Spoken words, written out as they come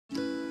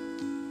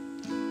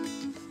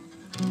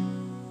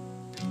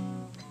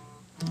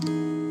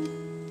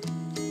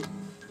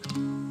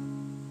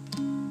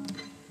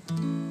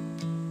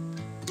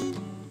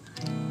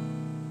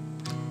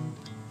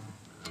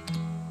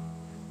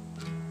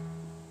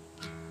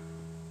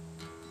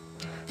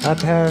I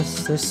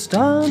passed the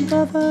stump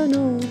of an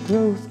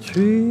old-growth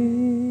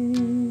tree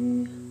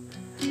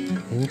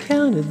and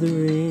counted the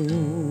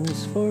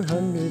rings,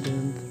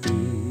 403.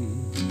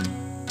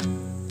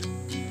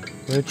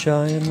 Where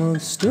giant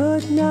once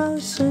stood, now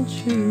a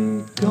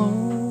century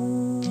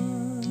gone,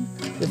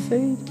 the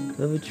fate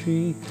of a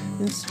tree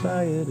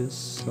inspired a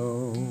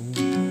song.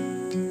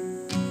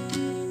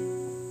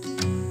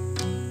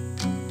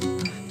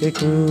 It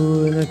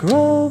grew in a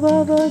grove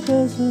of a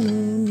dozen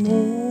and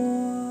more,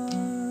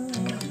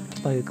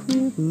 by a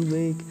clear blue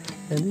lake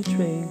and a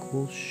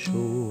tranquil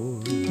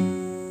shore.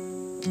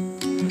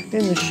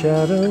 In the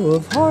shadow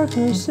of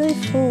hardness they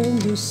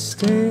formed a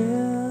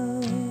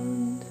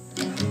stand,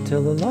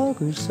 till the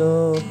loggers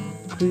all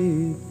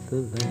cleared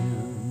the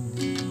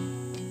land.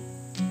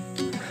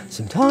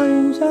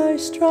 Sometimes I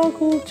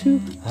struggle to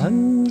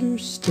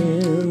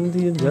understand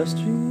the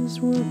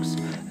industrious works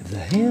of the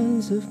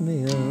hands of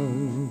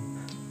man.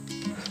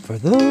 For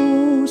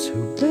those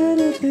who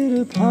benefit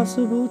a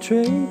possible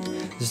trade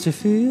is to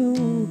feel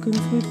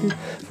conflicted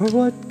for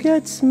what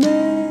gets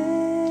made.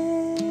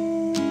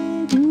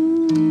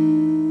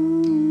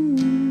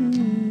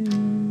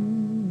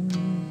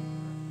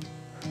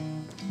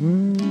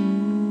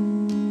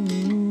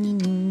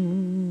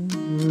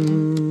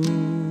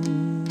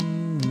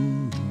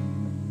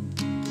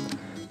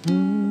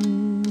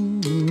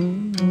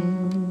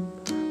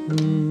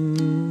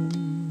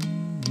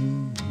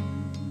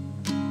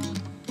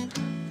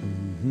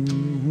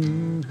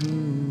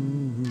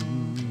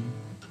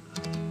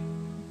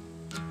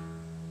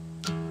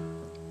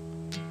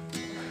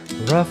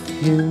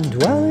 Rough-hewn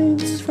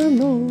dwellings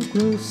from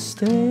old-growth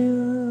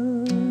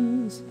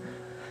stands,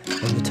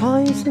 and the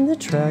ties and the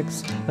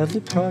tracks of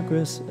the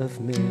progress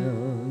of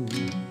man.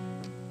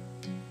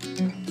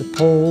 The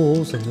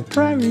poles and the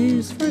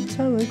prairies for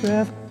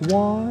telegraph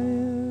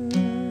wire,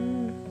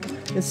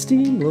 and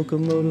steam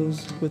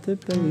locomotives with their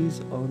bellies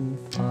on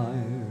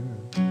fire.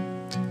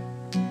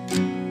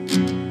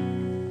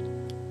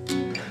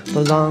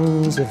 The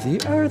lungs of the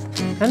earth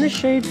and the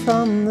shade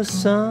from the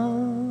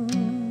sun,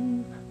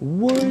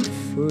 wood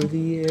for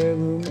the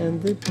heirloom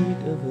and the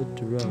beat of a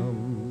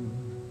drum.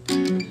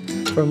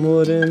 From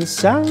wood and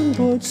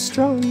soundwood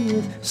strung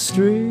with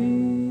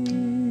string,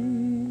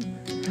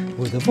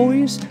 where the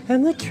voice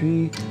and the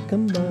tree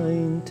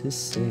combine to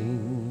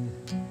sing.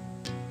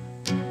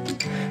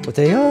 What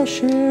they all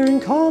share in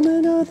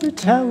common are the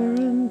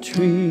towering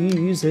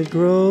trees that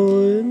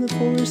grow in the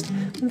forest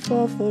and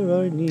fall for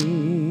our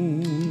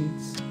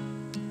needs.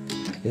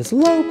 It's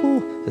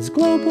local, it's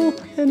global,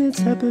 and it's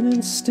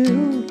happening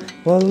still,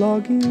 while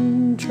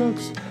logging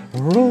trucks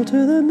roll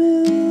to the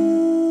mills.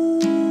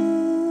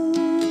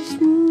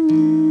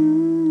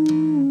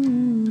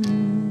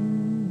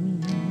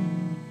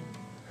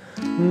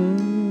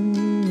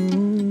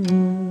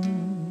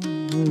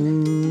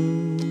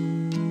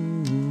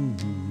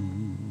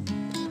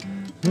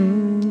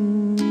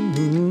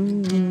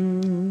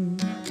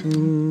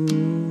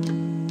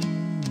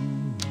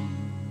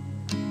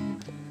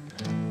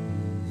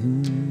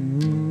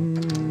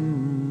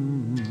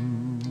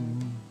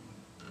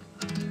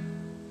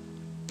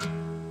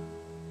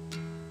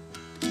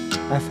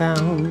 I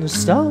found the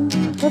stump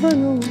of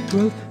an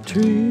old-growth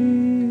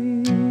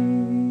tree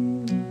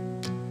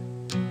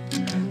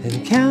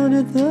and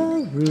counted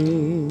the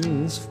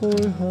rings,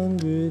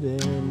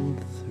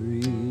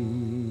 403.